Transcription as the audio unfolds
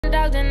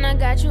dog, then I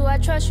got you, I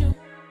trust you.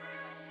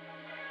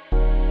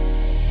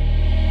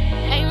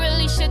 Ain't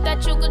really shit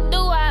that you could do,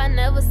 I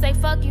never say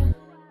fuck you.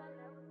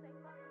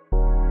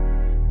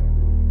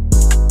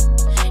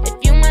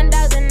 If you my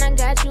dog, then I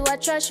got you, I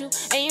trust you.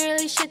 Ain't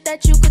really shit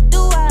that you could do,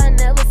 I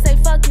never say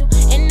fuck you.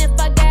 And if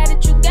I got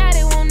it, you got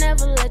it, won't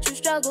never let you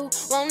struggle.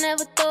 Won't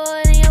never throw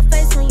it in your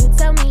face when you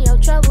tell me your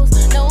troubles.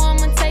 No,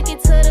 I'ma take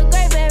it to the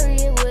grave, bury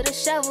it with a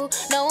shovel.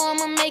 No,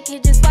 I'ma make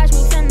it, just watch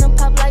me finna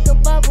pop like a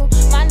bubble.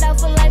 Mind out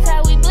for life,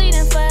 how we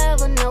bleeding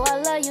forever, know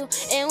I love you.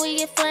 And we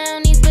get fly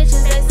on these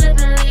bitches, they slip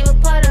and leave a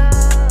puddle.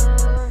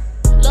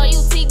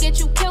 Loyalty get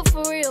you killed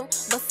for real,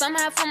 but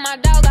somehow for my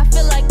dog, I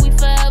feel like we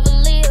forever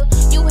live.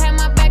 You had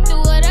my back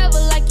through whatever,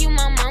 like you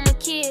my mama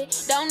kid.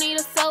 Don't need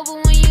a sober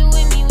when you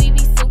with me, we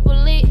be super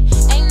lit.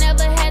 Ain't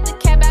never had to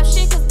care about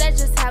shit, cause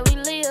that's just how we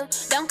live.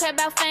 Don't care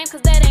about fame,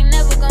 cause that ain't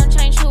never gonna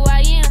change who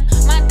I am.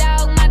 My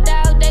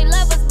dog, they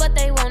love us, but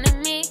they won't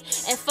admit.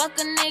 And fuck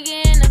a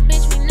nigga and a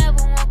bitch, we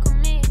never won't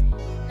commit.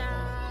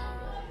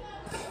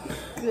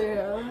 Nah.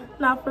 Girl.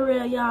 Not for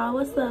real, y'all.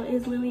 What's up?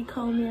 It's LeLe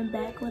Coleman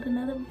back with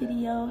another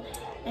video.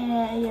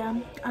 And yeah,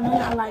 I know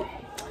y'all like,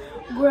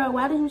 girl,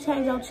 why did you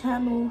change your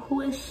channel?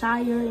 Who is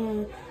Ashiya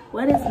and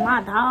what is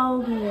my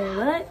dog and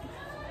what?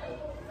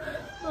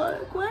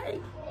 Like, what?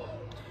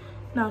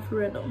 Not for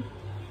real though.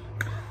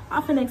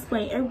 I'm finna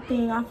explain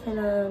everything. I'm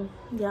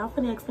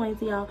finna explain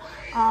to y'all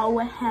all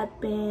what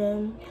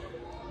happened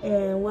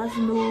and what's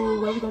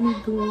new, what we're gonna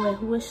be doing,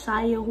 who is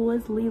Ashiya, who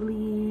is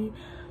LeLe.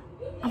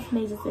 I'm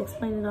finna just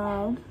explain it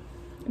all.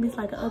 It's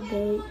like an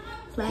update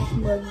 /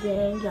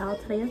 MUKBANG, y'all.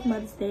 Today is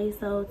Mother's Day,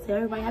 so tell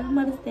everybody Happy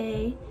Mother's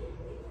Day.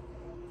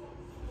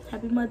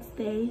 Happy Mother's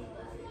Day.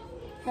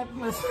 Happy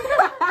Mother's Day.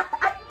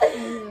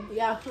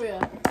 Y'all, for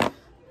real.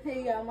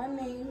 Hey, y'all, my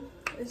name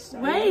is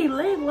Ashiya.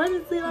 Wait, what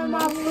is it on my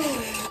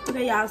phone?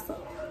 Okay, y'all, so.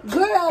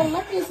 Girl,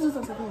 let me do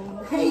something.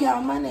 Hey,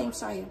 y'all, my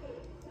name's Ashiya.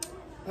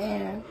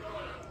 And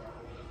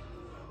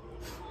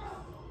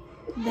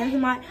that's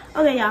my,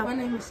 okay, y'all. My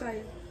name is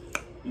Ashiya.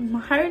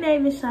 Her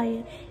name is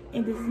Ashiya,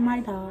 and this is my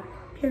dog.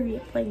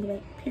 Period. Plain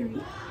blank.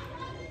 Period.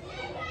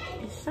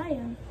 It's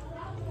Ashiya.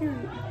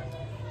 Period.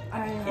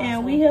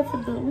 And we here for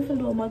we finna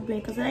do a mukbang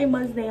because it ain't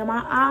Mother's Day.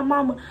 Our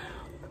mama,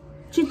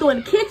 she threw in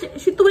the kitchen.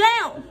 She threw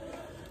down.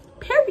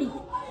 Period.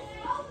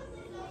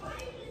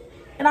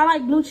 And I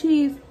like blue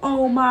cheese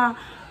on my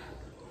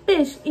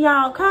fish.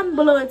 Y'all, comment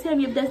below and tell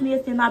me if that's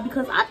nasty or not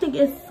because I think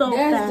it's so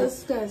fat.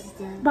 That's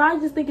disgusting. But I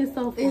just think it's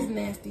so fat. It's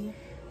nasty.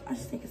 I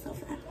just think it's so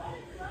fat.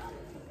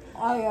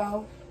 Oh,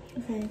 y'all.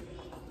 Okay.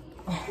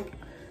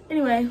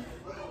 Anyway,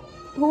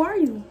 who are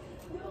you?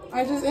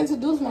 I just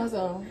introduced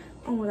myself.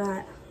 Oh my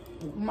god.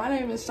 My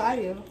name is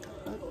Ashiya.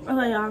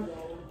 Okay, y'all.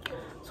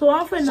 So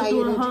I'm finna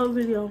do a whole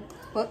video.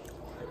 What?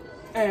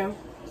 And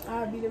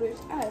I'll be the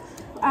bitch ass.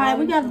 Alright,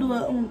 we gotta do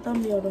a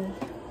thumbnail though.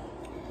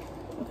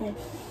 Okay.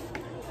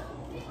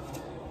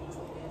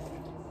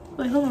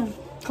 Wait, hold on.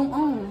 Come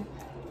on.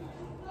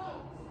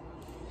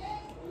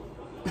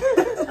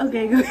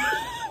 Okay, go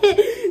ahead.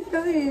 Go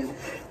ahead.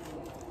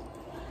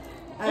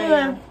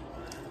 Anyway,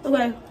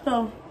 okay,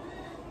 so.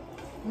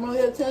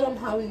 Maria, tell them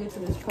how we get to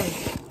this point.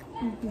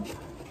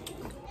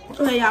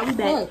 Okay, y'all, we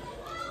back.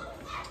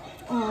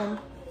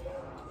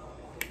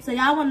 So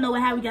y'all wanna know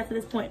how we got to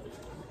this point.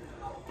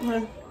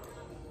 Okay.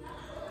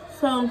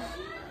 So,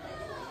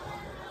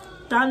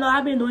 y'all know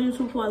I've been doing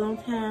YouTube for a long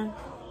time.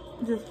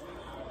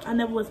 I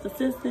never was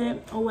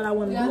consistent on what I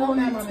want to do on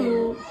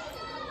YouTube.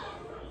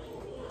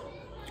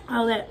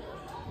 All that.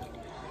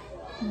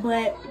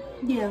 But,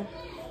 yeah,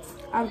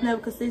 I was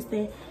never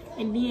consistent.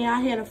 And then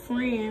I had a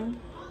friend.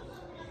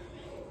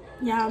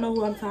 Y'all know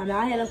who I'm talking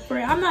about. I had a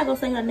friend. I'm not going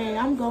to say her name.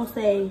 I'm going to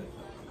say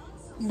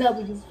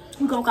W.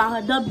 I'm going to call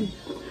her W.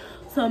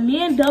 So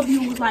me and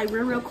W was like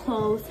real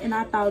close. And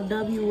I thought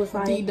W was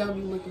like...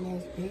 DW looking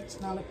ass bitch.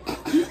 Not like...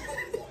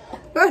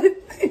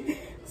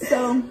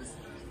 So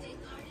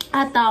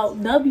I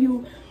thought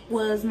W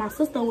was my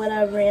sister or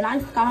whatever. And I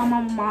used to call her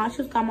mama mom. She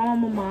used to call my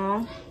mama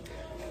mom.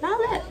 And all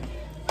that.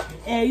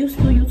 And we used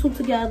to do YouTube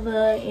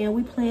together. And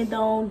we planned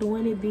on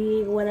doing it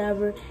big or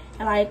whatever.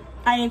 And like...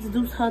 I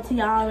introduced her to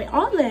y'all and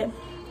all that.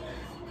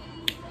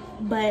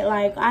 But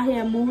like I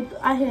had moved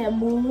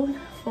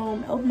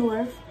from up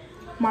north.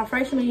 My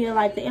freshman year,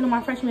 like the end of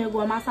my freshman year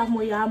going my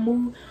sophomore year, I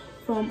moved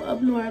from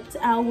up north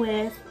to out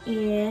west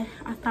and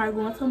I started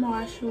going to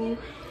Marshall.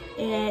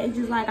 And it's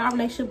just like our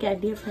relationship got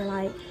different.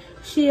 Like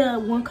she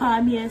wouldn't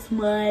call me as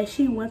much,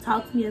 she wouldn't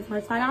talk to me as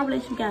much. Like our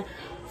relationship got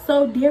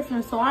so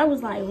different. So I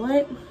was like,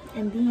 what?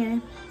 And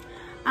then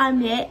I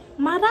met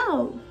my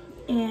dog.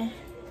 And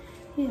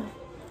yeah.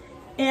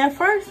 And at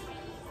first,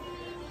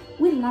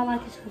 we did not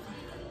like each other.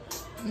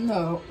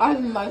 No, I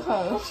didn't like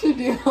her. She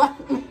didn't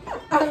like me.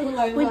 I didn't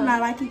like her. We did not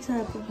like each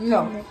other.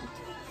 No.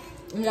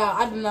 No,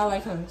 I did not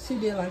like her. She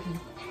did like me.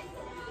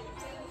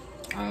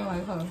 I didn't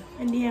like her.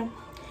 And then,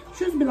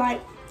 she would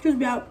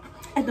be out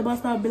at the bus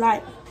stop, be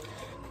like,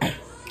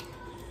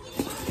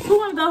 who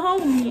want to go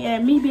home with me?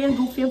 And me being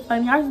goofy and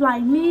funny, I was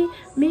like, me.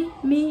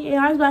 And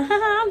I was like,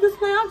 haha, I'm just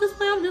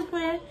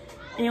playing.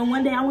 And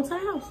one day I went to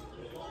her house.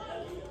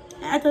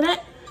 After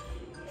that,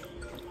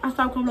 I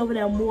started coming over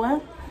there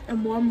more and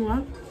more and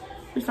more.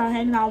 We started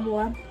hanging out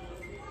more.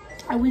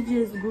 And we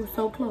just grew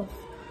so close.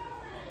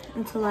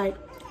 Until, like,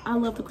 I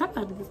love the crap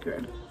out of this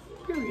girl.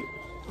 Period.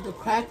 The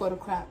crack or the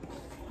crap?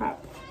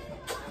 Crap.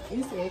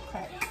 You said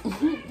crack.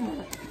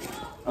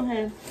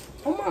 Okay.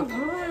 Oh my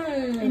god.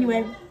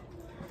 Anyway.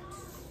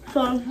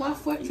 So. My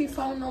foot keeps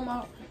falling on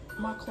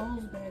my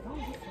clothes bag.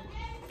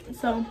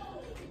 So.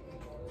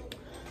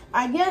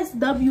 I guess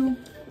W.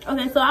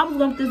 Okay, so I was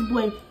going with this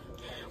boy.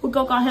 We're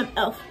going to call him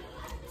F.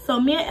 So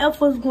me and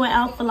F was going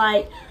out for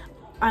like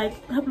a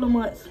couple of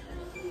months.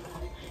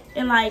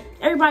 And like,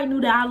 everybody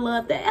knew that I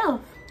loved the F.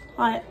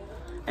 Like,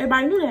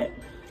 everybody knew that.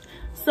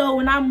 So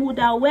when I moved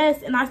out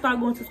west and I started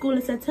going to school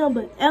in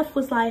September, F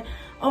was like,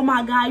 oh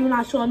my God, you're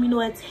not showing me no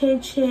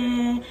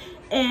attention.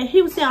 And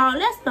he was saying all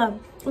that stuff.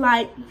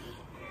 Like,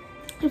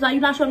 he was like,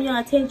 you're not showing me no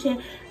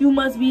attention. You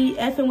must be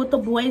effing with the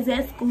boys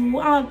at school.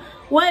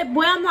 What,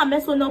 boy, I'm not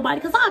messing with nobody.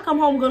 Because I come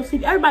home and go to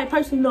sleep. Everybody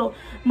personally know.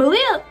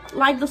 Malia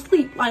like to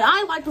sleep. Like,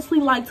 I like to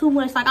sleep like too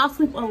much. Like, I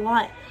sleep a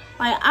lot.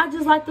 Like, I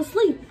just like to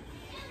sleep.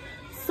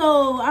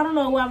 So, I don't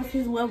know what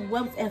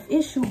was F's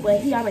issue, but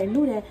he already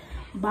knew that.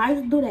 But I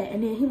used to do that.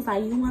 And then he was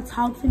like, you don't want to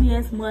talk to me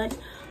as much.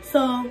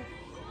 So,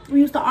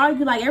 we used to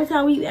argue. Like, every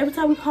time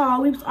we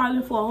called, we was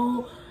arguing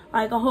for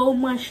a whole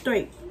month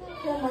straight.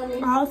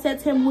 All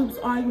September, we was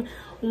arguing.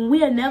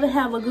 We'll never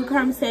have a good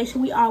conversation.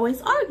 We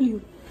always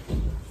argue.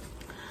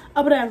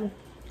 Or whatever.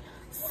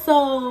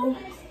 So,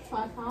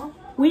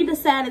 we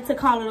decided to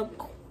call it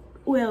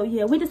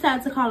we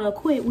decided to call it a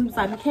quit. We was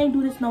like, we can't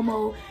do this no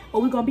more,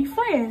 or we're going to be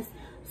friends.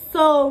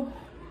 So,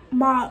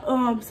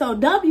 so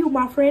W,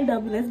 my friend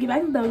W, let's get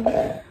back to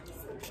W.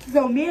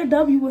 So, me and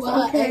W was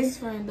okay. My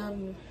ex-friend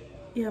W.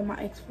 Yeah,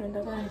 my ex-friend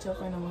W. That ain't your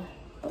friend no more.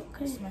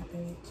 Okay.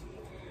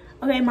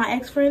 Okay, my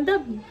ex-friend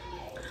W.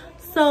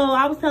 So,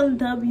 I was telling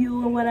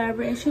W or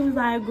whatever, and she was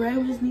like, Gray,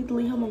 we just need to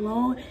leave him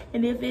alone.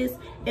 And if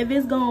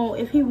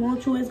he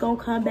wants you, it's gonna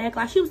come back.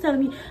 Like, she was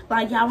telling me,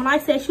 like, y'all, when I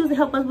said she was to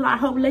help us with our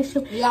whole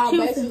relationship. Y'all,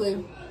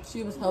 basically,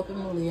 she was helping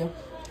Olivia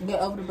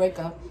get over the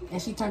breakup,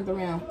 and she turned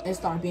around and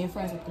started being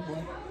friends with the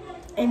boy.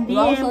 And then,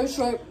 long story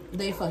short,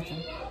 they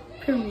fucking.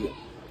 Period.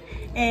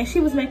 And she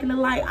was making it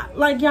like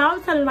y'all, I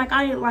was telling her,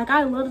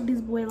 I loved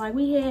this boy. Like,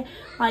 we had,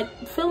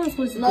 like, feelings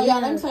was no,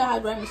 y'all, let me tell you how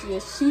great she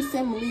is. She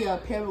sent Malia a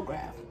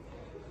paragraph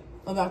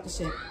about the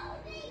shit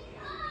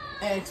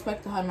and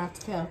expected her not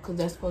to care because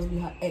that's supposed to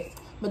be her ex.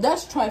 But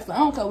that's trifling. I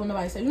don't care what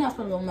nobody say. You're not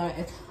supposed to go with my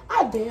ex.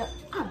 I dare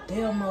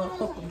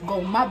motherfucker go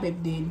with my baby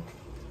daddy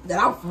that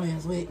I'm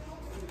friends with.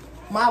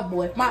 My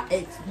boy, my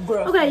ex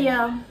girlfriend. Okay,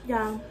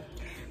 yeah.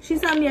 She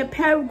sent me a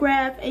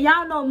paragraph, and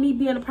y'all know me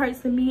being a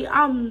person,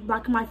 I'm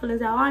blocking my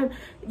feelings out.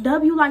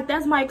 W, like,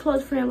 that's my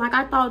close friend. Like,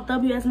 I thought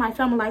W as my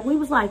family. Like, we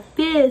was like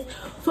this.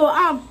 So,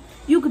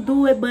 you could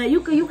do it, but you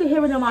could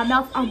hear it in my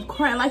mouth. I'm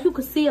crying. Like, you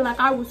could see it. Like,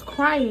 I was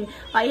crying.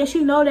 Like, and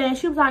she know that. And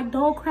she was like,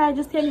 don't cry.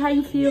 Just tell me how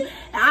you feel. And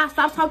I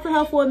stopped talking to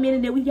her for a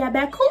minute. Then we got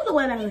back cool or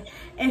whatever.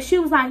 And she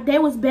was like, they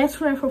was best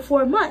friends for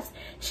 4 months.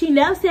 She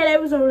never said they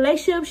was in a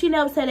relationship. She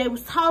never said they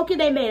was talking.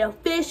 They made it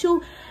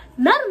official.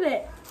 None of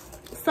that.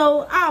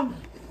 So,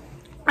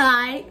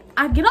 I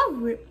get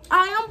over it.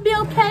 I'm be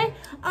okay.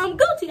 I'm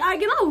Gucci. I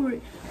get over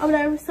it. Or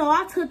whatever. So,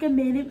 I took a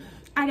minute.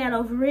 I got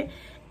over it.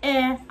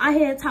 And I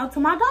had talked to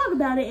my dog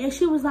about it, and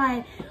she was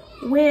like,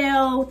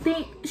 well,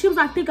 think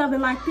of it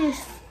like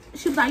this.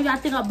 She was like, you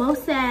gotta think of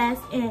both sides.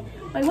 And,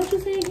 like, what you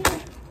say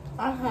again?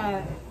 I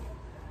had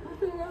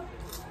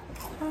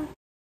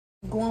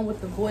going with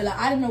the boy. Like,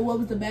 I didn't know what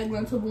was the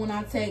background to, but when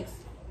I text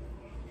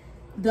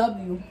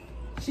W,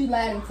 she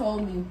lied and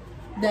told me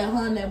that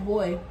her and that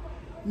boy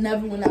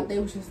never went out. They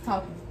was just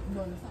talking.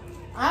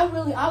 I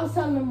was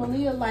telling them,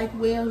 Malia, like,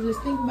 well,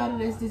 just think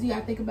about it as this. You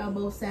gotta think about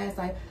both sides.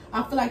 Like,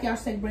 I feel like y'all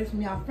should take a break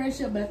from y'all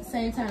friendship, but at the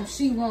same time,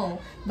 she wrong.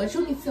 But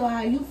you need to tell her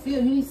how you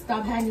feel. You need to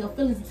stop hiding your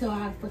feelings and tell her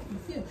how the fuck you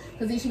feel.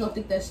 Because then she gonna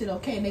think that shit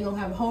okay, and they gonna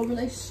have a whole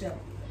relationship.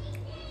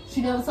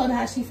 She never told her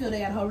how she feel. They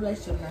got a whole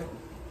relationship, right?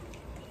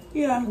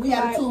 Yeah. We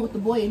had a tour with the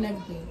boy and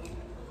everything.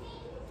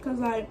 Cause,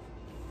 like,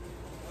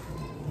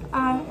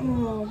 I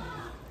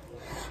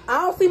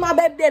don't see my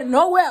baby daddy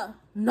nowhere.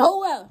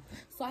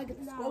 So I get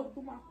to scroll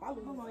through my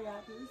followers. Hold on, y'all,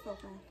 it's so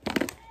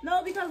fun.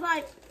 No, because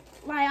like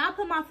I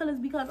put my feelings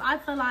because I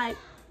feel like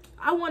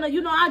I wanna,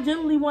 I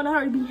genuinely want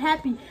her to be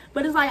happy.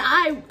 But it's like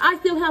I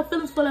still have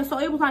feelings for her, so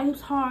it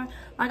was hard.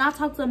 Like, I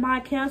talked to my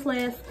counselor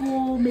at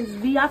school, Miss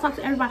V. I talked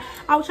to everybody.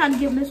 I was trying to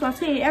give Miss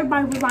Routine.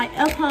 Everybody was like,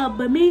 F her.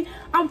 But me,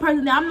 I'm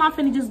personally, I'm not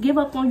finna just give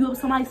up on you if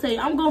somebody say,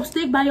 I'm gonna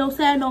stick by your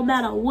side no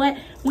matter what.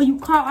 When you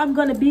call, I'm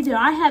gonna be there.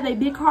 I have a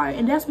big heart,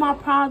 and that's my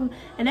problem,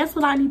 and that's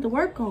what I need to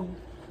work on.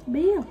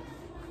 But yeah.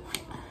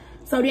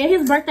 So then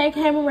his birthday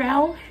came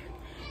around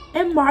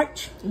in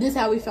March. This is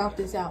how we found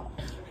this out.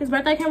 His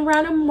birthday came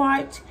around in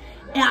March,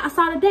 and I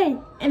saw the date.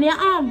 And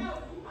then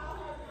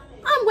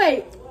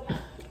wait,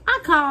 I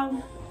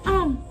called.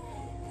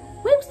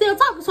 We were still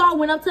talking, so I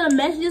went up to the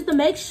messages to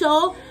make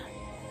sure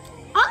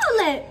all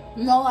that.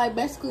 No, like,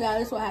 basically,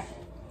 that's what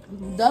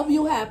happened.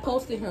 W had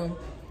posted him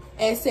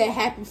and said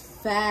happy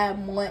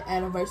 5-month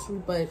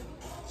anniversary, but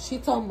She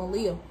told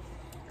Malia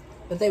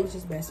that they were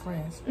just best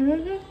friends.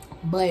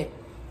 But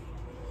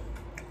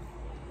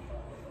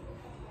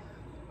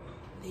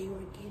they were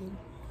getting,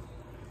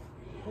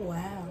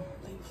 wow,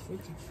 they was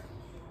freaking.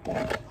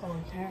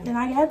 And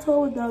I got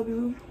told with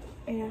W,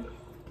 and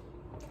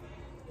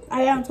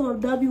I got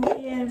told W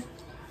and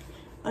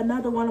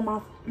another one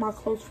of my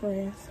close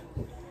friends.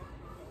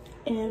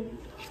 And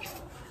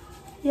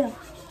yeah,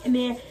 and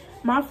then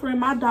my friend,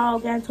 my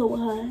dog got into it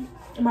with her,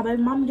 and my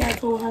baby mama got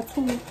into it with her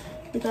too,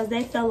 because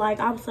they felt like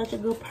I was such a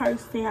good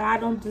person, I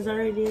don't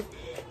deserve this.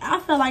 I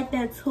felt like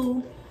that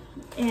too.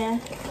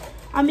 And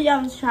I mean,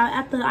 I was child,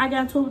 after I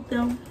got into it with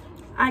them,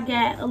 I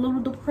got a little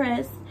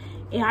depressed,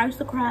 and I used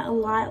to cry a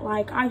lot.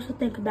 Like, I used to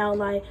think about,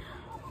 like,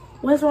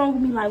 what's wrong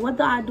with me? Like, what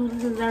do I do to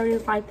deserve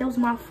this? Like, that was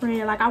my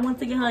friend. Like, I wanted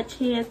to get her a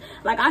chance.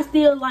 Like, I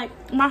still, like,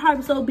 my heart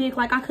was so big,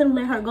 like, I couldn't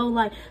let her go.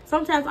 Like,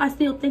 sometimes I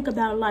still think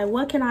about, like,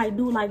 what can I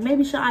do? Like,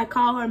 maybe should I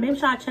call her? Maybe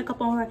should I check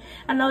up on her?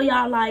 I know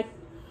y'all like,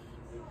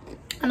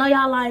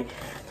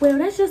 well,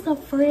 that's just a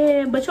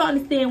friend. But you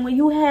understand, when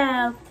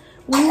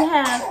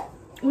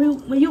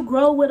you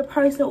grow with a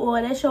person, or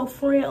that's your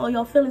friend or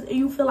your feelings, and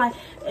you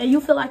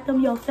feel like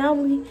them your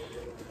family,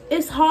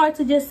 it's hard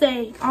to just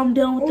say I'm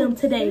done with them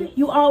today.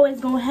 You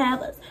always gonna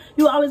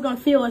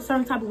feel a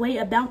certain type of way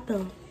about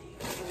them,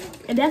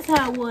 and that's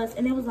how it was.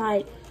 And it was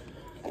like,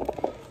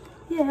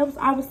 yeah,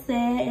 I was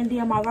sad. And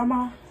then my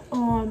grandma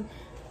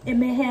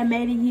had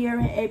made a year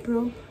in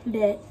April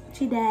that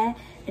she died,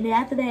 and then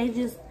after that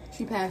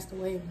she passed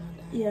away.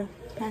 Yeah,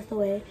 passed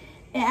away.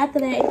 And after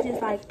that, it's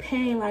just like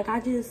pain. Like, I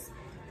just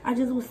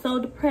was so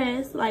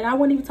depressed. Like, I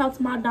wouldn't even talk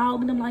to my dog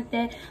and them like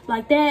that.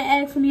 Like,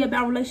 Dad asked me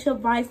about relationship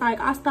advice.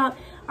 Like, I stopped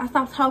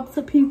talking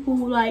to people.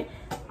 Like,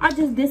 I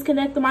just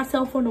disconnected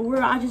myself from the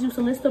world. I just used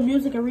to listen to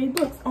music and read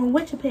books on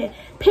Wattpad.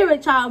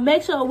 Period, child.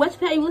 Make sure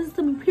Wattpad, you listen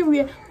to me,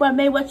 period. But I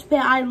made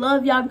Wattpad. I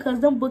love y'all because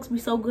them books be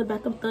so good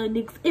about them thug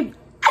niggas.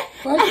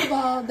 First of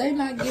all, they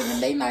not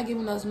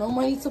giving us no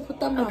money to put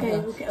them out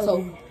there. Okay.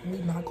 So we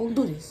not gonna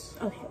do this.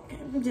 Okay.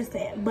 I'm just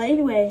saying. But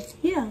anyway,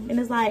 yeah. And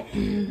it's like,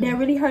 that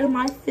really hurt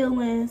my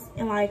feelings.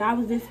 And like, I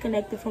was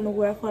disconnected from the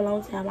world for a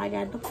long time. I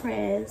got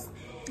depressed.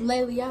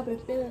 Lately, I've been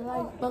feeling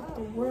like fuck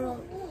the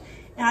world.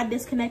 And I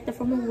disconnected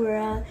from the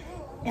world.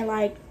 And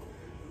like,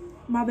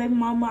 my baby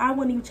mama, I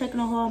wasn't even checking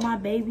on her or my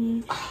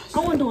baby. I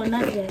wasn't doing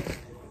none of that.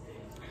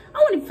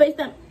 I wouldn't even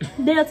FaceTime.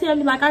 They'll tell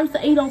me, like, I used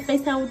to eat on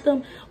FaceTime with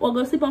them or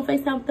go sleep on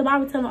FaceTime with them. I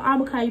would tell them, I'm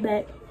going to call you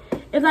back.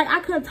 It's like, I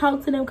couldn't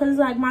talk to them because it's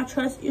like my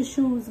trust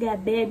issues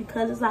got bad,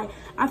 because it's like,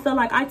 I felt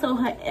like I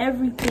told her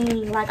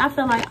everything. Like, I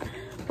felt like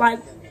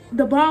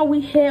the bond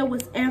we had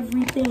was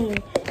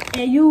everything.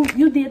 And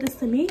you did this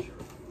to me?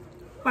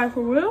 Like,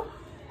 for real?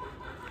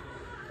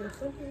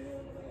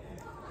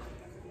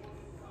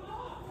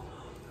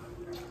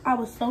 I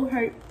was so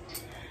hurt.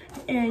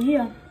 And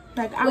yeah,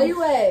 like, where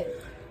you at?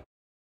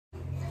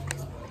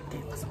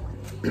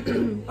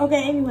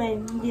 Okay,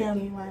 anyway, yeah.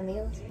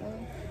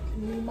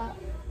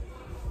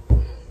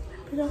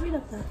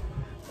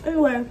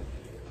 Anyway,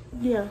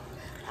 yeah.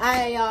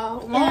 Alright,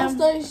 y'all. Long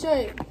story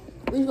short,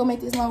 we just gonna make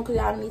this long because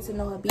y'all need to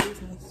know her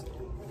business.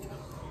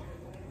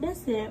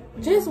 That's it.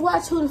 Just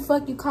watch who the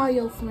fuck you call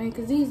your friend,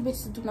 because these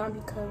bitches do not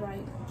be cut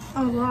right.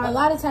 A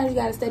lot of times you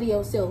gotta study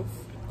yourself.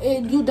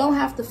 You don't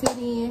have to fit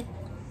in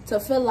to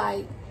feel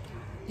like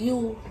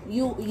you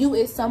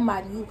is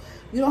somebody.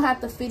 You don't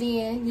have to fit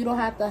in. You don't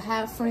have to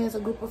have friends, a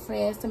group of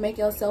friends, to make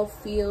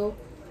yourself feel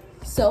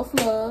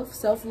self-love.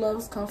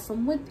 Self-love comes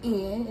from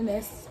within, and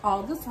that's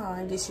all the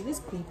time. This shit is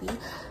creepy.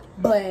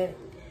 But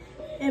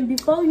and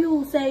before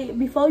you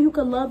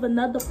can love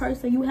another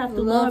person, you have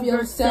to love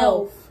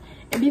yourself.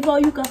 And before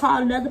you can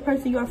call another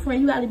person your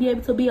friend, you got to be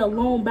able to be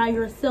alone by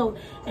yourself.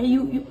 And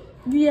you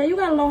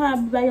gotta learn how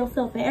to be by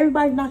yourself. And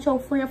everybody's not your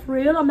friend for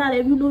real. It don't matter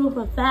if you knew them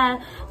for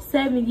 5,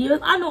 7 years.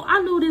 I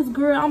knew this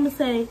girl. I'm gonna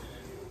say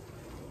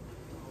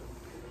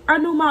I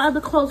knew my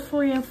other close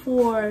friend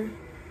for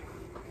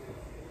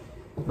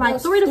like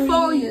 3 to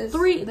 4 years.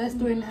 That's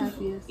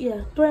 3.5 years.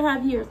 Yeah,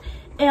 3.5 years.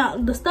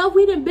 And the stuff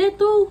we done been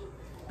through,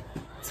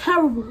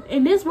 terrible.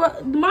 And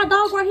my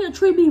dog right here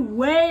treat me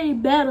way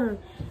better.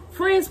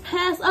 Friends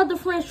past, other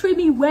friends treat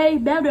me way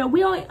better.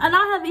 And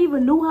I haven't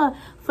even knew her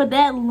for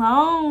that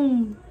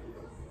long.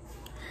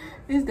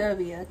 It's gonna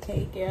be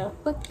okay, girl.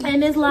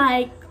 And it's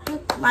like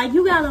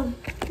you gotta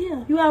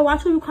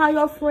watch who you call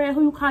your friend,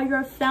 who you call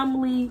your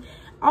family,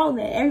 all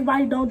that.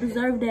 Everybody don't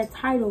deserve that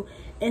title.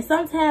 And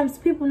sometimes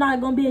people not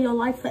gonna be in your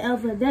life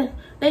forever.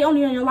 They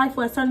only in your life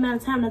for a certain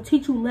amount of time to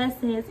teach you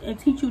lessons and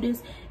teach you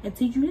this and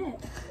teach you that.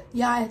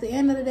 Y'all, at the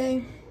end of the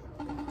day,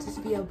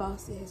 just be a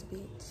boss ass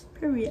bitch.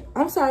 Period.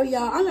 I'm sorry,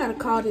 y'all. I gotta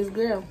call this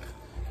girl,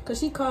 cause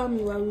she called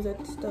me while we was at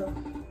the store.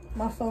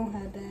 My phone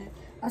had died.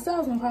 I said I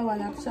was gonna call her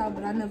while I got the shop,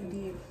 but I never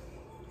did.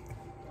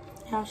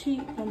 How she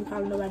don't be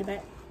calling nobody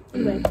back.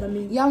 Anyway, but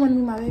me. Y'all wanna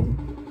meet my baby?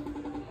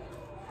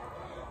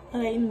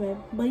 Okay, anyway,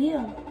 but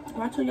yeah,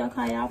 watch who y'all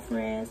call y'all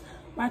friends.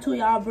 Watch who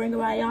y'all bring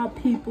around y'all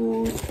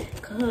people,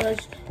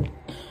 cause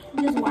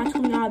just watch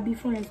who y'all be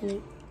friends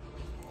with.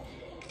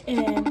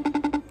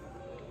 And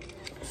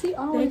she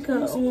always they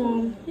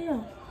could, yeah.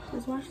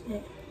 Let's watch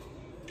that.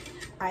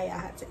 I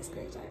had to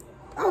screenshot it.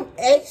 I'm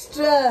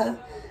extra.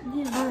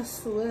 Yeah. I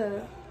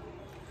swear.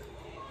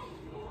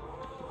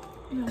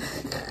 Yeah.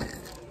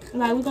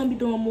 Like, we're gonna be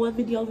doing more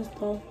videos and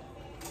stuff.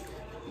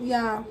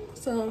 Yeah,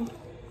 so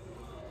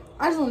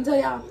I just want to tell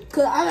y'all,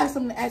 because I got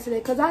something to add today,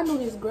 because I knew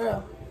this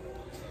girl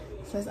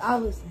since I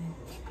was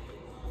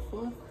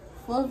in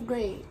fourth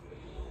grade.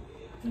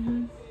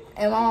 Mm-hmm.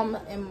 And my mom,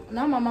 and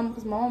not my mom,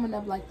 because my mom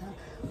never liked her.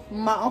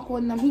 My uncle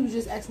and them, he was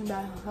just asking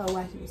about her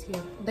while he was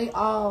here. They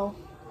all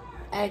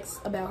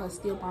asked about her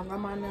still, my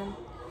grandma and them.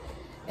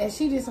 And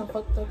she did some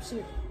fucked up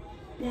shit.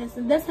 Yes,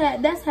 and that's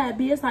how it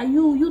be. It's like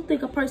you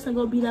think a person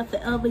gonna be there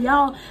forever.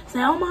 Y'all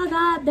say, oh my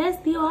God,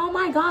 bestie, oh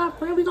my God,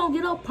 friend, we gonna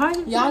get up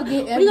party. Y'all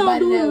get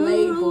everybody that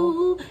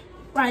label.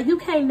 Right, you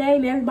can't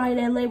name everybody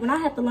that label. And I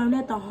had to learn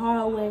that the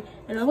hard way.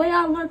 And the way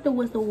I learned it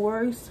was the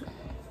worst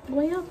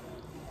way up.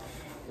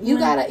 You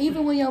gotta,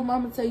 even when your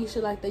mama tell you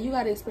shit like that, you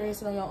gotta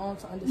experience it on your own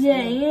to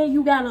understand. Yeah, and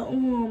you gotta,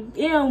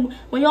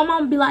 when your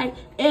mama be like,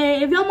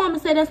 if your mama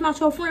say that's not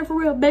your friend for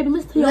real, baby,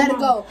 listen to your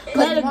mama.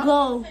 Let it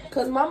go.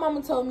 Cause my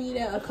mama told me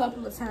that a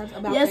couple of times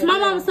about. Yes, my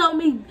mama told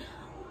me,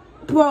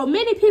 bro.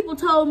 Many people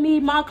told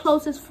me my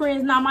closest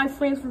friends not my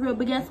friends for real,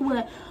 but guess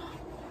what?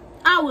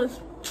 I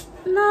was,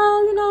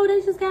 no,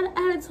 they just got an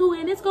attitude,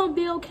 and it's gonna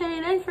be okay.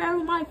 They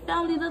forever my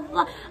family.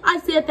 I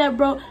said that,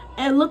 bro,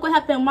 and look what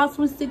happened. My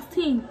sweet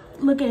 16.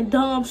 Looking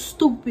dumb,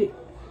 stupid.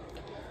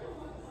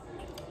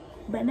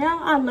 But now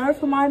I learned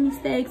from my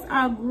mistakes.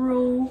 I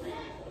grew.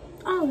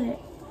 All that.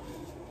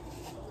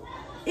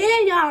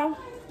 And y'all.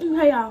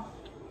 Hey, y'all.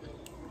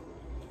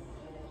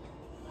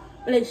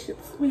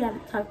 Relationships. We gotta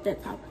talk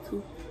that topic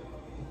too.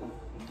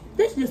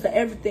 This is just an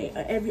everything,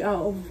 every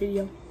all over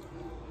video.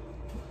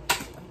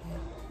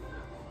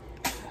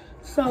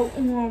 So,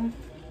 and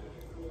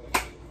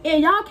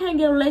y'all can't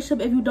get a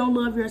relationship if you don't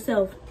love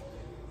yourself.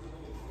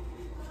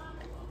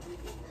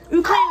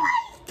 You can't.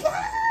 Oh my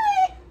God!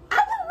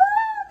 I'm in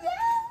love,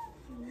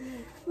 yeah.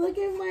 Look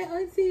at my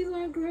aunties,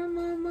 my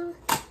grandmama,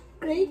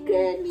 great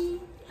granny.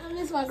 I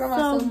miss my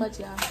grandma so much,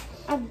 y'all.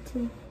 I do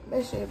too.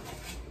 That shit.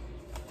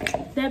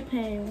 That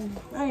pain.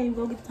 I ain't even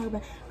gonna get to talk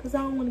about it because I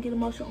don't want to get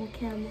emotional on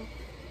camera.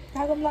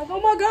 I'm like,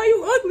 oh my God,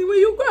 you ugly when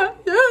you cry.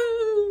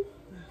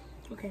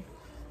 Yeah. Okay.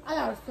 I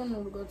got a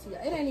funeral to go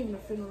to. It ain't even a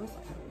funeral. It's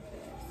like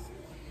fast.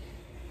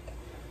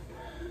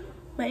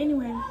 But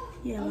anyway.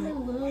 Yeah,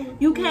 like,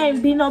 you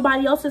can't be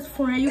nobody else's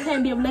friend. You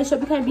can't be a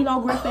relationship. You can't be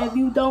no girlfriend if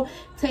you don't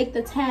take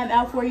the time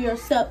out for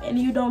yourself and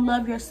you don't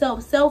love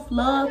yourself.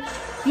 Self-love,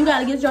 you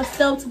gotta get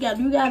yourself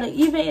together. You gotta,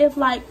 even if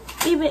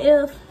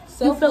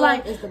you feel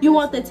like you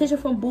want the attention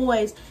from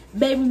boys,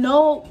 baby,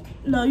 no,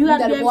 you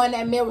gotta go in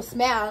that mirror,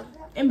 smile,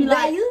 and be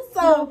like, you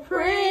so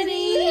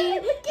pretty.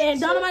 And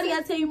don't nobody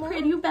gotta tell you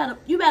pretty. You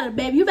better,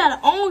 baby, you better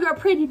own your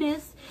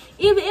prettiness.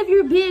 Even if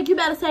you're big, you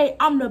better say,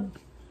 I'm the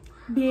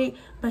big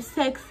but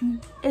sexy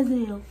as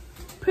hell.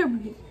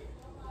 Period.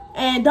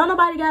 And don't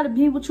nobody gotta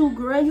be with you,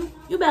 girl.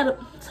 You better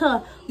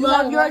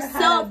love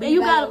yourself, and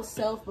you gotta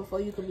yourself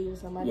before you can be with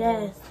somebody.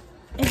 Yes.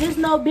 And just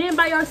know, being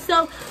by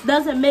yourself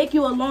doesn't make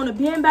you alone.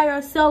 Being by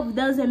yourself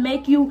doesn't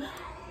make you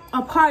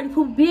a party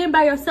pooper. Being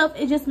by yourself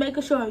is just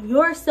making sure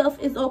yourself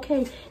is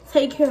okay.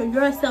 Take care of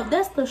yourself.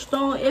 That's the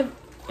strong.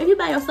 If you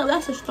by yourself,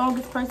 that's the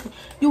strongest person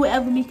you will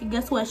ever meet. And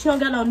guess what? She don't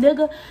got no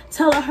nigga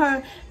telling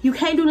her you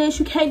can't do this,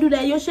 you can't do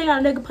that. She ain't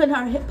got a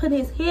nigga putting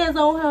his hands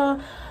on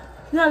her.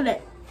 None of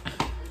that.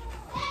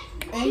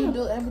 And you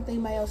do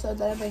everything by yourself.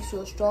 That makes you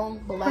a strong,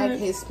 black,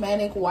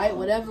 Hispanic, white,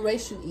 whatever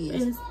race you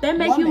is. That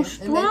make you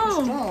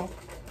strong.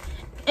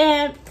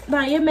 And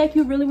like, it make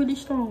you really, really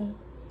strong.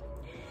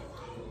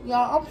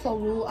 Y'all, I'm so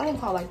rude. I didn't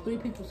call like 3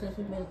 people since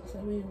we've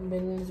been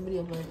in this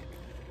video, but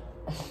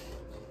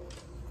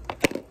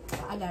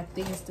I got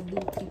things to do,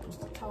 people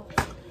to talk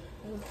to.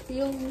 You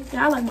feel me?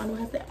 Yeah, I like my new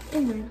hairstyle.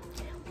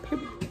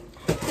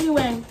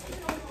 Anyway.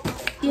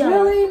 Yeah.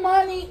 Really,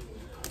 money?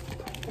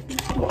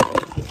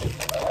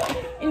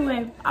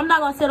 Anyway, I'm not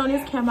gonna sit on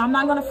this camera. I'm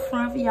not gonna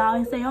front for y'all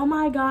and say, oh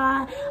my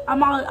God,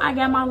 I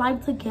got my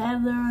life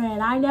together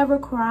and I never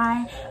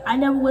cried. I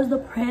never was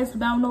depressed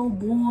about no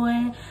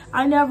boy.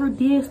 I never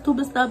did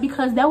stupid stuff,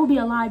 because that would be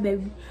a lie,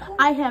 baby.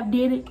 I have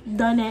did it,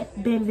 done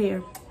that, been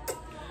there.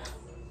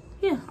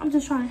 Yeah, I'm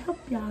just trying to help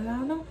y'all.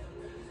 Y'all know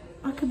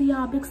I could be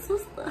y'all big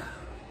sister.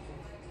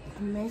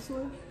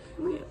 Amazing.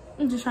 Yeah,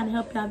 I'm just trying to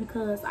help y'all,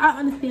 because I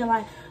understand,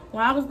 like,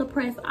 when I was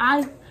depressed,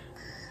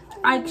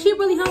 she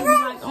really helped me,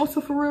 like, on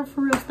some for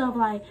real stuff.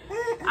 Like,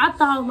 I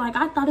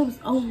thought it was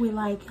over with,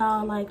 like,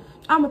 y'all, like,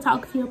 I'm a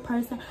talkative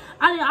person.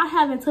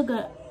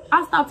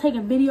 I stopped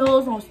taking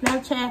videos on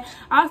Snapchat.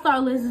 I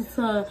started listening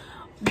to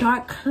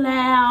Dark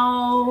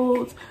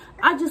Clouds.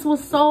 I just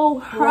was so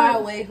hurt. Right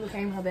away, who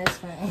became her best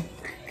friend.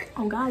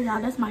 Oh God, y'all,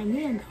 that's my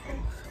man.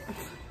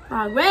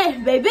 All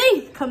right,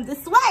 baby, come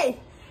this way.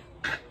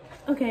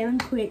 Okay, let me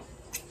quit.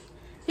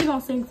 He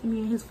gonna sing to me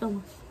in his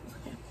feelings.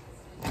 Okay.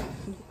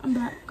 I'm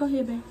back. Go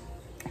ahead, babe.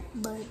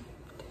 But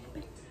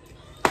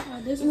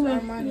this is our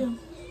money. Yeah.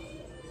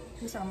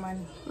 This is our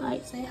money.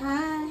 Like, say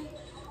hi.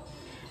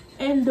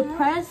 And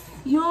depressed,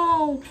 you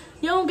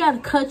don't gotta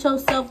cut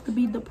yourself to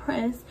be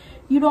depressed.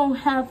 You don't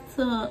have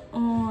to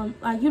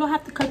like, you don't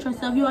have to cut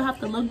yourself. You don't have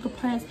to look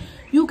depressed.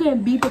 You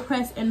can be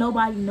depressed and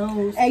nobody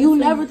knows. And you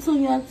never too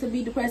young to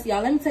be depressed,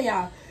 y'all. Let me tell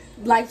y'all,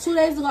 like 2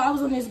 days ago, I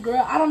was on this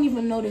girl. I don't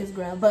even know this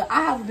girl, but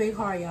I have a big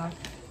heart, y'all.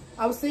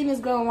 I was seeing this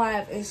girl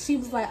live, and she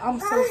was like, I'm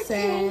so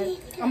sad,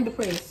 I'm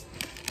depressed.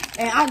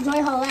 And I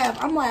joined her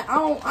laugh. I'm like,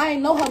 I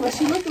ain't know her, but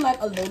she looked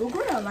like a little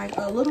girl,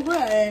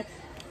 And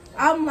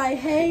I'm like,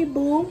 hey,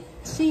 boo.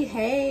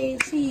 Hey,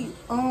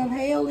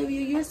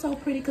 Olivia, you're so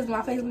pretty, because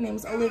my Facebook name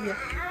is Olivia.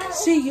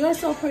 You're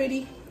so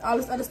pretty, all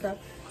this other stuff.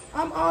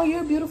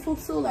 You're beautiful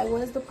too. Like,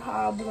 what is the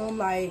problem?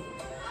 Like,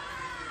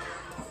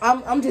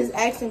 I'm just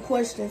asking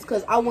questions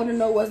because I want to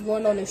know what's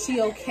going on. Is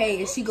she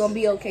okay? Is she gonna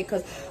be okay?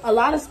 Because a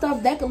lot of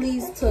stuff that could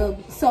lead to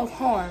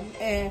self-harm,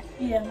 and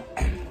yeah,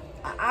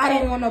 I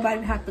didn't want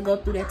nobody to have to go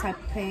through that type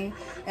of pain.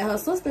 And her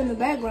sister in the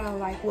background,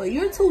 like, well,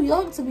 you're too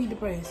young to be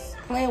depressed.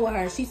 Playing with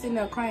her, she's sitting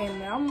there crying.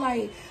 And I'm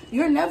like,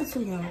 you're never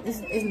too young.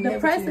 It's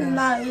depressed is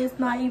not. It's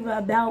not even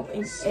about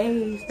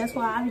age. That's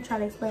why I be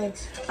trying to explain.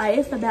 Like,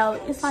 it's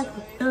like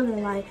a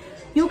feeling. Like,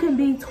 you can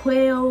be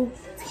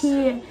 12,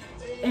 10,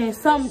 and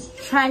some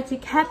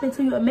tragic happen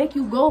to you and make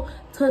you go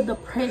to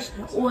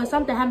depression, or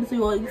something happens to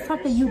you, or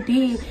something you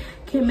did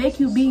can make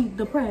you be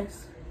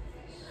depressed.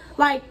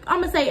 Like, I'm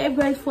gonna say 8th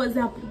grade, for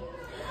example.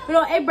 You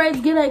know, 8th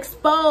graders get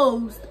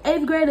exposed.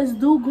 8th graders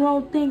do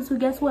grown things, so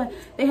guess what?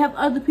 They have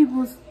other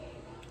people's,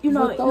 you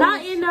know,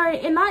 not in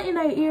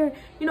their ear.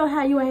 You know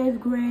how you in 8th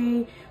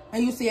grade.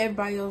 And you see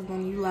everybody else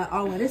when you like,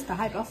 oh, well, this the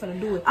hype, I'm finna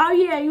do it. Oh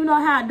yeah, you know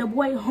how the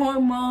boy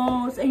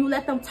hormones, and you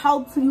let them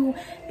talk to you,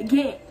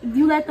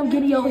 you let them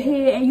get in your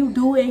head, and you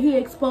do it, and he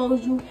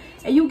expose you,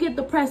 and you get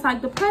depressed.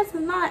 Like, depressed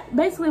is not,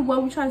 basically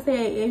what we're trying to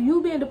say, if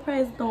you being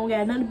depressed don't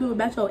got nothing to do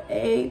about your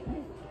age,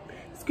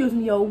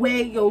 your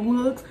weight, your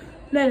looks,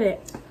 none of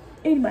that.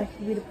 Anybody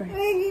can be depressed.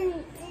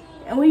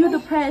 And when you're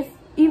depressed,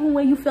 even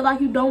when you feel like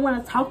you don't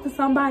want to talk to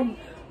somebody,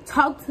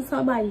 talk to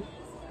somebody.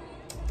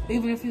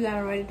 Even if you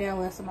gotta write it down,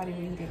 let somebody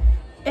read it.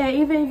 And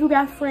even if you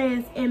got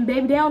friends and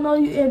baby, they don't know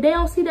you, and they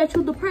don't see that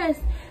you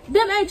depressed,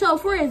 them ain't your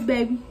friends,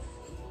 baby.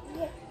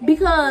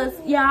 Because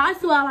I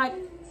saw, like,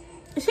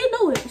 she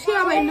knew it. She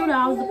already knew that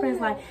I was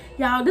depressed. Like,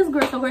 y'all, this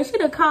girl so great. She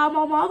done called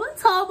my mama,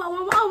 told my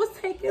mama I was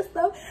taking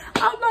stuff.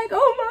 I'm like,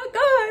 oh my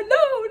God, no.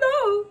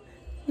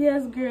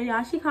 Yes, girl,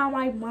 y'all. She called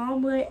my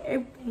mama and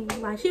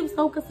everything. Like, she was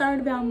so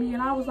concerned about me,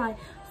 and I was like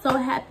so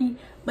happy.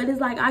 But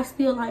it's like, I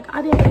still, like,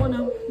 I didn't want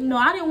to, you know,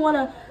 I didn't want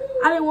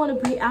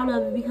to be out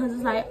of it, because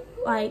it's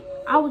like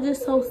I was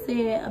just so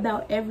sad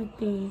about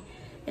everything.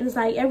 And it's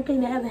like,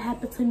 everything that ever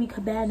happened to me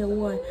combined in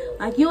one.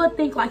 Like, you would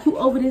think like you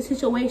over this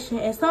situation,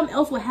 and something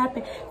else would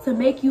happen to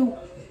make you,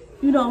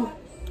 you know,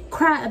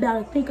 cry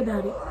about it, think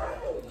about it.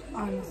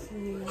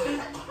 Honestly,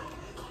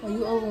 when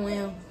you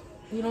overwhelmed,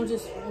 you don't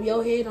just,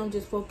 your head don't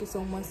just focus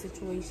on one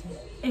situation.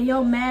 And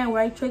your mind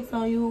right tricks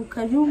on you,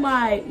 because you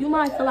might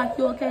feel like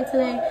you're okay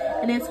today,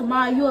 and then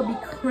tomorrow you'll be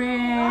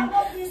crying,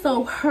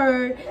 so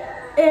hurt.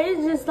 And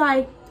it's just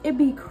like, it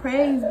be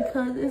crazy,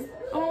 because it's,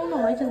 I don't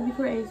know, it just be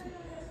crazy.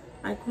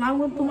 Like, when I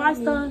went through my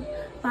stuff,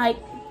 like,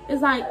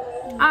 it's like,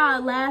 I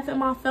laugh at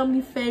my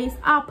family face,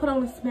 I put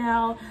on a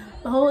smile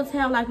the whole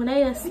time. Like, when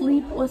they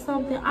asleep or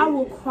something, I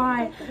will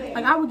cry.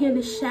 Like, I would get in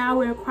the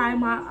shower and cry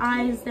my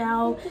eyes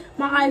out.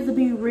 My eyes would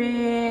be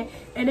red,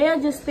 and they'll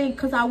just think,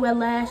 because I wear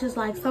lashes,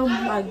 like, some,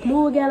 like,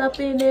 glue will get up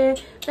in there.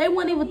 They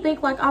wouldn't even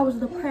think, like, I was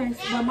depressed.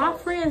 But my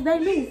friends, they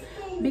knew,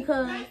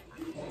 because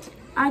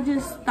I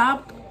just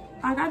stopped,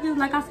 like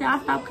I said,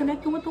 I stopped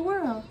connecting with the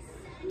world.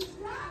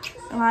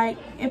 Like,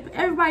 if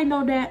everybody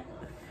know that,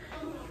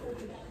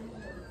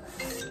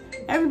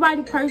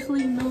 everybody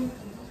personally knew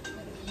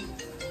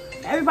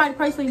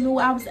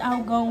I was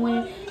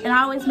outgoing, and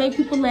I always make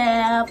people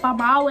laugh. I'm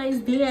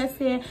always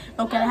dancing,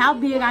 no matter how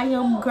big I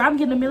am. Girl, I'm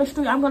getting in the middle of the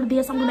street, I'm gonna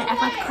dance, I'm gonna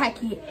act like a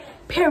crackhead,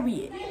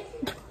 period.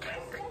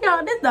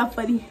 Yo, this not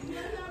funny.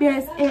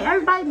 Yes, and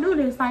everybody knew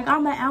this. Like,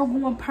 I'm an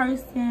outgoing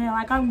person,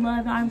 like, I'm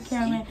loving, I'm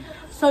caring.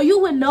 So you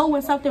would know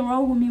when something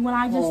wrong with me when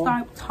I just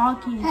start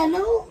talking.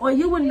 Hello? Or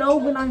you would know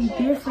when I'm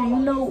different, you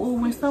know, or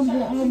when something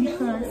going on,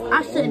 because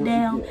I shut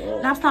down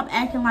and I stopped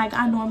acting like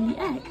I normally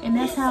act. And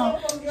that's how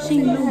she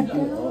knew.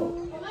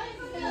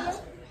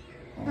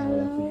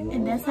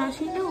 And that's how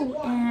she knew.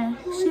 And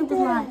she was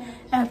like,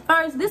 at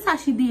first, this is how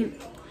she did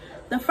it.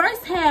 The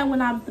first time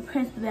when I was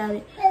depressed about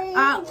it,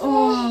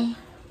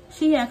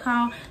 she had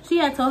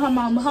told her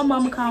mama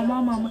called my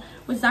mama,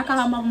 which I call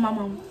her mama my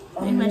mama.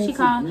 Anyway, she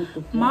called her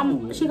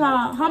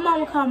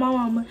mama called my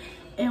mama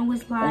and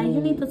was like, you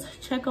need to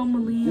check on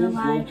Malia.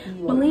 Like,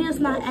 Malia's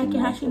not acting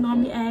how she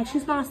normally acts.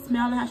 She's not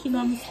smelling how she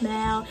normally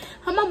smell.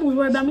 Her mama was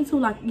worried about me too.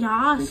 Like, y'all,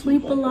 I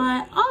sleep a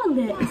lot, all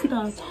that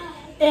stuff.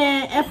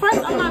 And at first,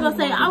 I'm not gonna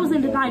say I was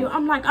in denial.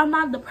 I'm like, I'm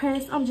not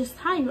depressed. I'm just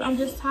tired. I'm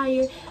just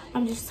tired.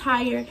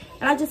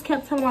 And I just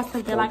kept telling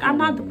myself that, like, I'm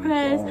not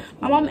depressed.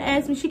 My mom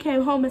asked me, she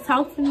came home and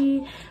talked to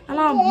me. And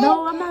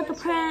no, I'm not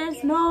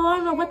depressed. No, I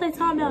don't know what they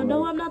talking about.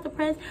 No, I'm not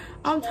depressed.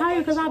 I'm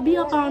tired because I be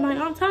up all night.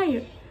 I'm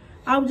tired.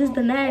 I was just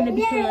denying it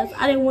because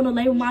I didn't want to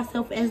label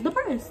myself as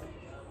depressed.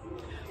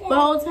 But the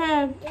whole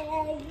time,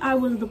 I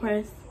was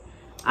depressed.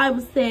 I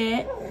was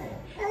sad.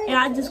 And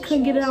I just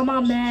couldn't get it out of my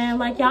mind.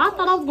 Like, y'all, I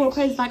thought I was going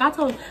crazy. Like, I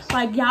told,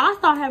 like, y'all, I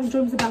started having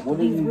dreams about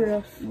these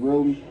girls.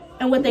 Really?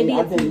 And what they did.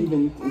 I didn't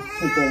even take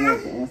that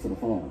long to answer the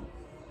phone.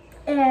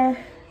 And,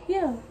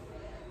 yeah.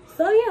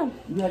 So, yeah.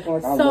 You act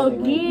like I so, let it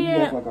ring. You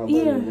act like I let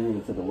it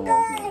ring to the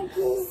last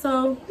one.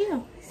 So, yeah.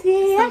 So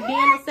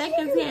then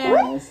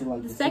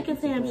the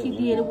second time she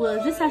did it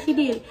was just how she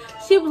did it.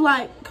 She was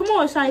like, "Come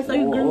on, Shai, so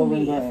you groove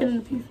me and fit in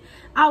the piece."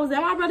 I was at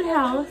my brother's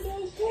house.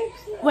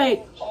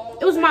 Wait,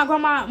 it was my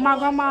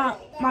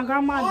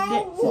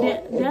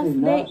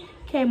death date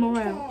came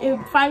around. It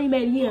finally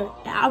made a year.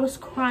 And I was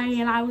crying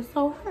and I was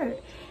so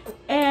hurt.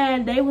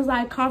 And they was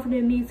like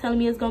comforting me, telling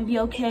me it's gonna be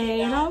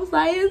okay. And I was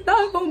like, it's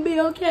not gonna be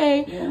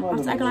okay. I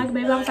was acting like a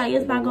baby. I was like,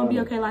 it's not gonna be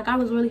okay. Like, I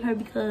was really hurt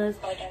because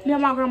me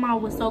and my grandma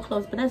was so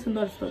close. But that's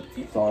another story.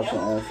 Sorry for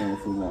answering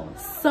too long.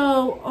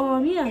 So,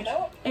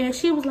 yeah. And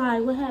she was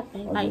like, what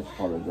happened? Like,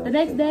 the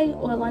next day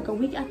or like a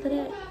week after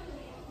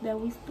that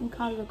we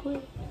called it a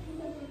quit.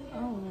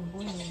 Oh,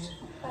 boy.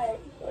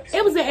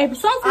 It was in April.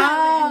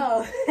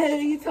 Oh,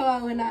 you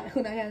told me when I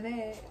got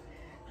mad.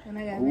 When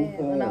I got mad.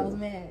 When I was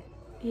mad.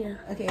 Yeah.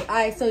 Okay,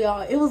 alright, so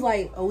y'all, it was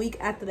like a week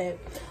after that.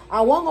 I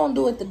wasn't gonna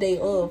do it the day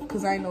of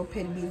because I ain't no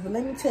petty bitch. But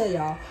let me tell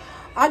y'all,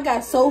 I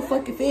got so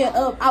fucking fed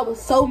up. I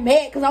was so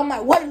mad because I'm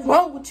like, what is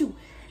wrong with you?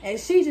 And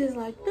she just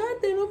like,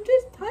 nothing, I'm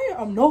just tired.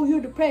 I know you're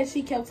depressed.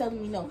 She kept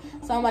telling me no.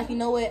 So I'm like, you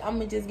know what? I'm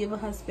gonna just give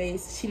her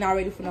space. She not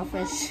ready for no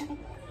friendship.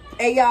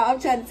 Hey y'all, I'm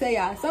trying to tell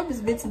y'all,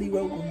 something's mentally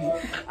wrong with me.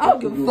 I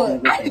don't give a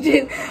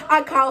fuck.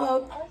 I call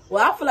her.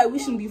 Well, I feel like we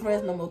shouldn't be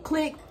friends no more.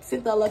 Click,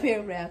 sent the love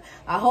paragraph.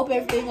 I hope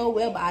everything go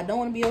well, but I don't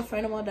want to be her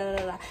friend no more. Da,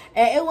 da, da.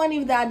 And it wasn't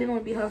even that I didn't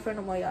want to be her friend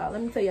no more, y'all.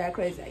 Let me tell you how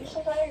crazy I am.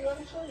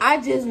 I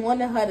just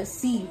wanted her to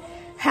see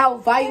how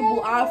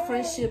valuable our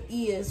friendship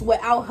is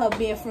without her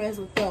being friends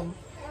with them.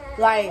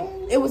 Like,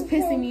 it was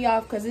pissing me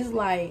off because it's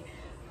like,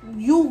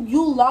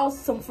 you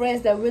lost some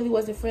friends that really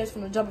wasn't friends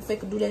from the jump if they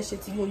could do that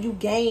shit to you. And you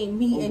gained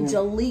me and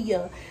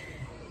Jalea.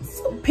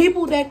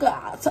 People that could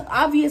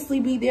obviously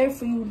be there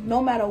for you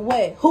no matter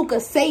what, who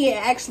could say it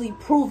and actually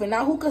prove it,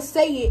 not who could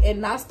say it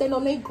and not stand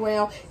on their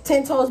ground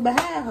 10 toes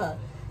behind her.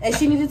 And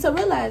she needed to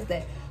realize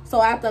that.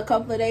 So after a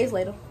couple of days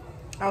later,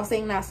 I was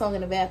singing that song in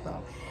the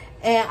bathroom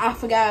and I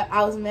forgot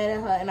I was mad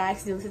at her and I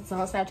accidentally sent it to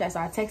her Snapchat. So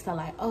I texted her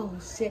like, oh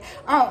shit,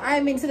 I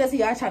didn't mean to say that to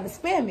you, I tried to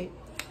spam it.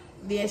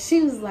 Then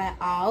she was like,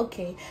 oh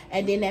okay.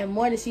 And then that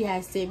morning she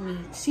sent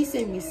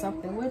me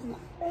something. What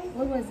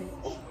was it?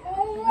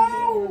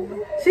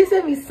 She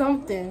sent me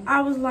something.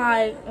 I was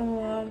like,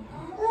 no,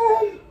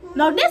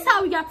 this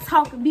how we got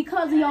talking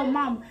because of your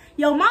mama.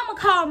 Your mama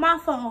called my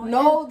phone.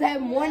 No,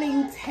 that morning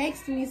you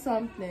texted me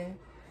something.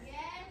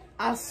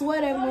 I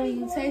swear that morning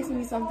you texted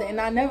me something and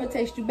I never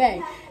text you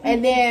back.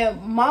 And then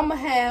mama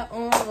had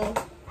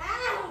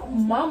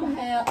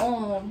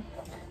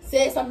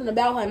said something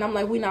about her and I'm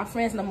like, we not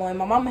friends no more. And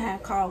my mama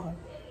had called her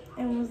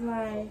and was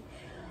like,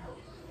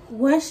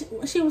 what?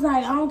 She was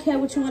like, I don't care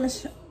what you want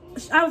to.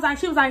 She was like,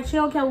 she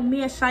don't care what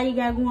me and Shia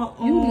got going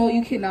on. You know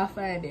you cannot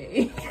find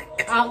it.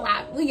 I'm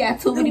like, we got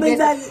too many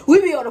messages. We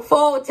be on the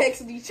phone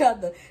texting each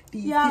other.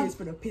 These kids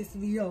finna piss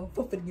me off.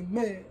 I'm finna get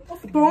mad.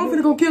 Bro, I'm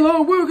finna go kill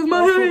all work because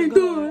my hair ain't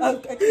done. I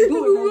can't do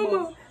it no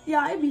more.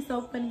 Yeah, it'd be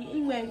so funny.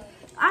 Anyway,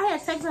 I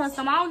had texted her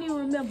something. I don't even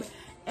remember.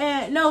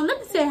 And no, let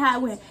me say how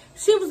it went.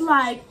 She was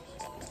like,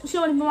 she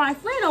don't even be my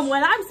friend no more.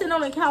 And I was sitting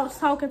on the couch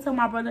talking to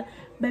my brother,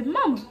 baby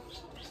mama.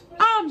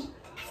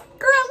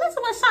 Girl,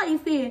 listen what Shai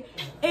said.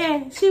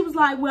 And she was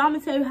like, well, I'm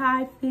going to tell you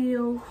how I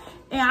feel.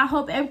 And I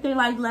hope everything,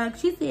 like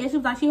she said, she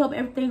was like, she hope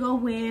everything go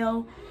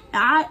well.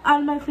 And I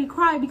automatically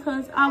cried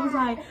because I was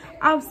like,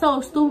 I'm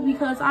so stupid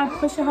because I'm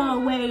pushing her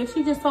away. And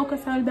she's just so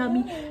concerned about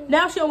me.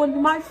 Now she don't want to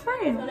be my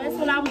friend. So that's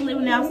when I was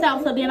living down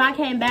south. So then I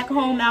came back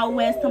home out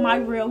west to my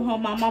real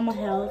home, my mama's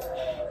house.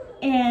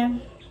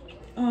 And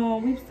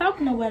we was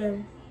talking or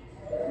whatever.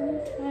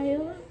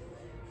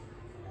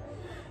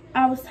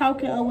 I was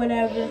talking or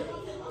whatever.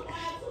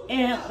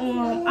 And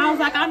I was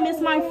like, I miss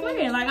my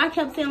friend. Like, I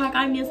kept saying, like,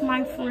 I miss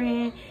my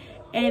friend.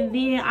 And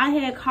then I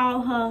had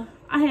called her.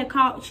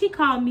 She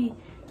called me.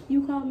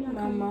 You called me?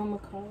 My mama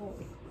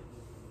called.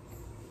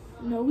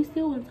 No, we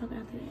still want to talk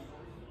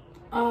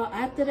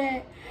after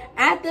that.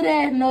 After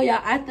that, no, y'all.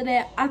 After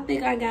that, I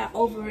think I got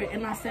over it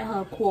and I sent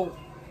her a quote.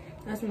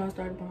 That's when I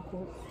started my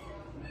quote.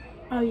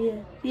 Oh,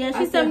 yeah. Yeah,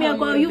 she sent me a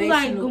quote. You was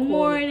like, good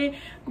morning.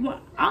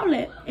 All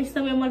that. And she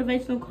sent me a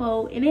motivational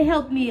quote. And it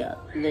helped me a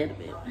little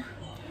bit.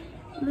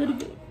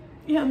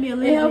 It helped me a little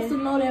bit. It helps to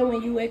know that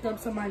when you wake up,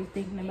 somebody's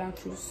thinking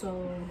about you.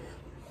 So,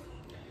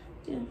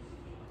 yeah.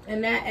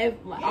 And that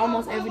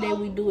almost every day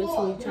we do it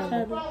to each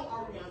other.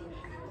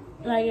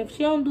 Like, if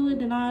she don't do it,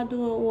 then I'll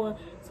do it. Or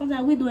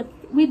sometimes we do it.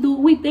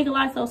 We think a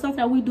lot, so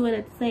sometimes we do it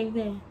at the same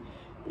time.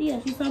 But yeah,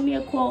 she sent me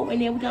a quote,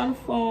 and then we got on the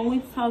phone. We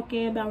was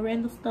talking about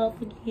random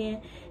stuff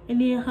again. And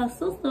then her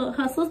sister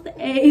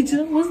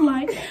Asia was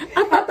like,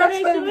 I thought that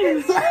ain't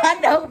doing. I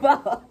know,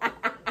 bro.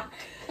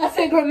 I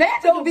said,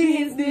 grammatical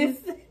business.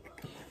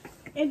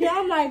 And then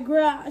I'm like,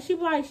 girl, she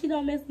be like, she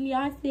don't mess with me.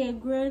 I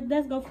said, girl,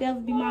 that's gonna forever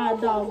be my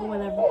dog or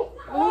whatever.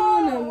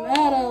 Oh, no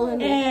matter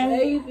when And,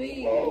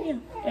 baby. yeah,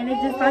 and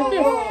it's just like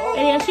this.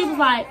 And then she was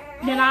like,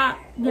 then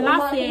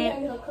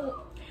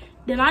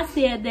I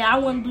said that I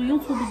want to do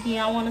YouTube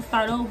again. I want to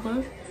start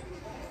over.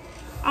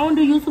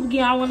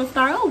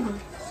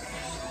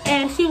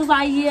 And she was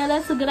like, yeah,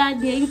 that's a good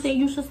idea. You think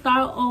you should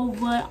start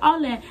over,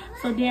 all that.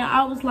 So then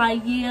I was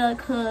like, yeah,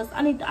 cause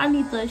I need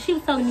to. She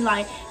was telling me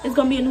like it's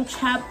gonna be a new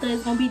chapter.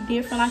 It's gonna be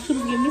different. Like she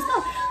was giving me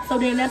stuff. So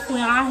then that's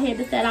when I had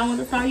to say I want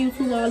to start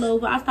YouTube all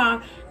over. I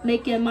started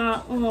making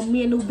my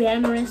me a new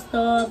banner and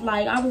stuff.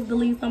 Like I was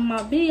deleting some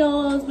of my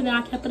videos, but then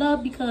I kept it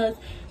up because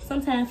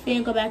sometimes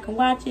fans go back and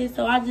watch it.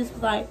 So I just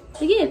was like,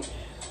 forget it.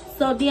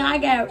 So then I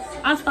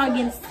started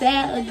getting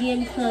sad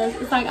again because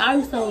it's like I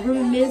used to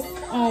reminisce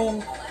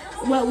on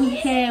what we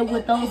had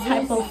with those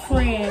type of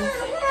friends.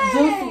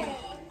 Juicy.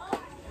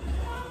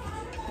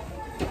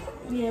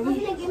 Yeah, we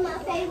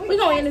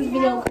gonna end this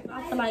video because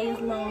I feel like it's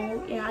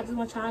long, and I just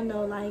want y'all to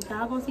know, like,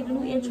 y'all gonna see the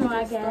new intro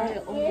I got.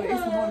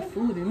 It's more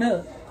food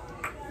enough.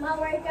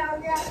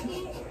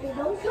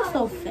 She's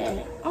so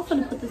fat. I'm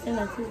finna put this in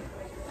there too.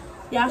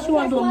 Yeah, she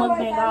wanna do a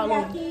mukbang all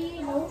over.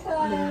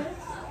 Yeah.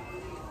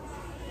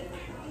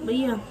 But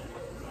yeah.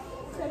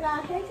 I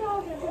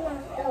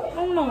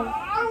don't know.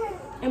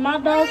 And my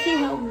dog, she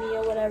helped me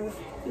or whatever.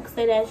 You could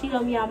say that. She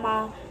helped me out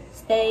my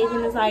stage,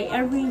 and it's like I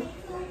don't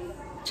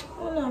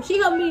know. She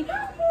helped me.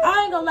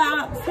 I ain't gonna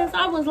lie. Since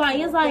I was like,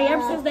 it's like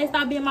ever since they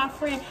stopped being my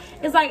friend,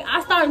 it's like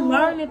I started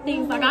learning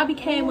things. Like I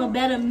became a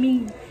better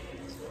me.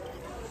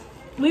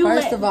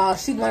 First of all,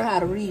 she learned how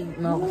to read.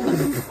 No.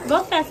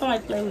 Go fast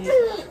somebody play with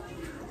you.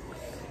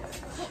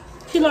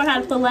 She learned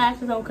how to put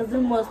lashes on because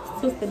them was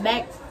twisted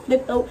back,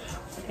 flipped over.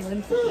 Okay, let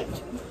me put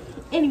that.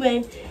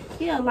 Anyway,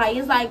 yeah, like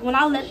it's like when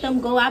I let them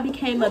go, I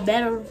became a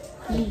better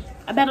me,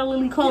 a better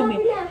LeLe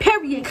Coleman.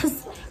 Period.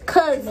 Cause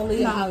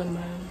LeLe Holland.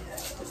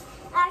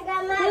 I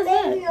got my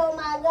baby on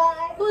my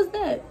guard. Who's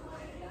that?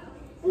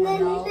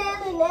 No.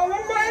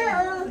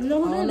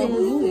 No, I don't know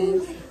who you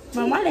is.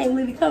 My name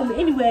LeLe Coleman.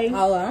 Anyway.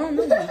 Oh, I don't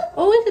know you.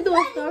 Oh, we should do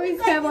a story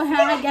time on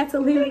how I got to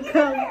LeLe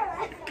Coleman.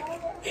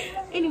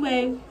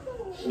 Anyway,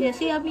 yeah,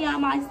 she helped me out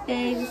my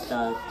stage and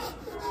stuff.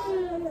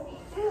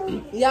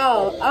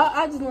 Y'all,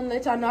 I just want to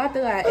let y'all know I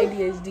think I have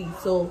ADHD.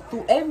 So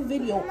through every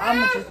video,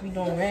 I'ma just be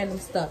doing random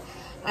stuff.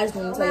 I just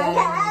want to tell y'all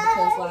that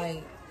because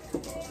like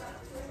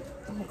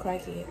I'm a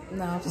crackhead.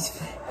 No, I'm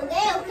just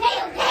Okay.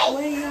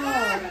 wait, y'all.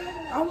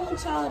 I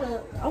want y'all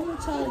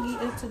to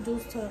get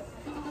introduced to the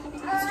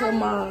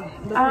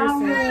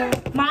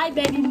person. My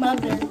baby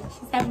mother.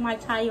 She's having my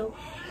child.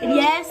 And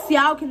yes,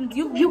 y'all can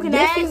you can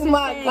This ask is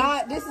my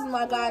god. This is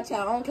my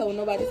godchild. I don't care what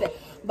nobody say.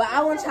 But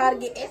I want y'all to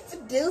get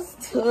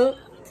introduced to.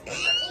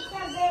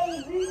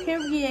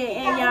 Period.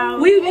 And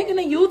y'all, We making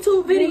a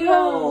YouTube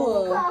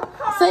video.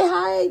 Say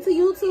hi to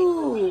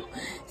YouTube.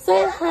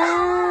 Say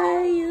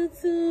hi,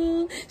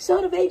 YouTube.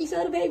 Show the baby.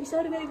 Come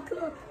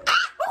on.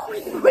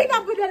 we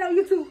not put that on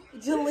YouTube.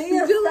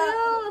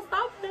 Jaleel,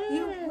 Stop that.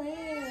 You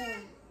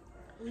playing.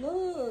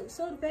 Look,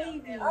 show the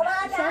baby.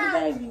 Show the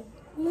baby.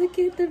 Look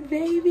at the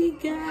baby,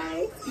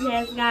 guys.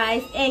 Yes,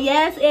 guys. And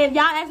yes, if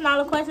y'all asking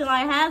all the questions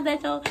like,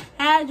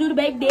 how's you the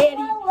baby daddy?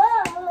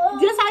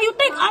 Just how you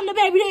think I'm the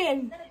baby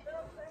daddy.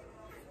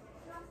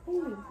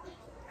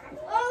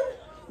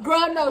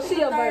 Girl, no,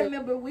 she a third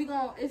member.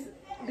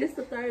 This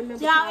the third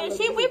member. Y'all, and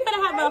we finna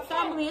have a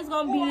family. It's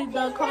gonna be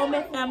the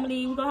Coleman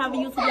family. We're gonna have a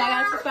YouTube. Y'all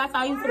gotta subscribe to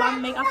our YouTube.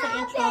 I'm gonna make our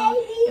intro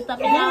and stuff.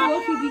 And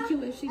y'all, She be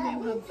cute if she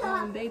named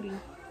her baby.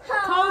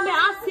 Coleman,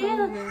 I said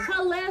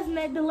her last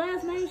name. The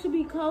last name should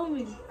be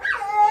Coleman.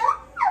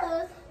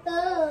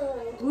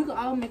 We can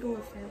all make a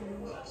little family.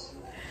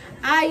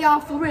 Alright, y'all,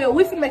 for real.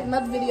 We finna make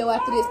another video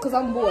after this because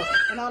I'm bored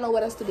and I don't know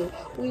what else to do.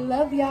 We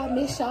love y'all.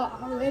 Miss y'all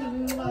already.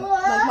 Like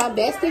my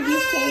bestie be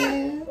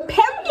saying.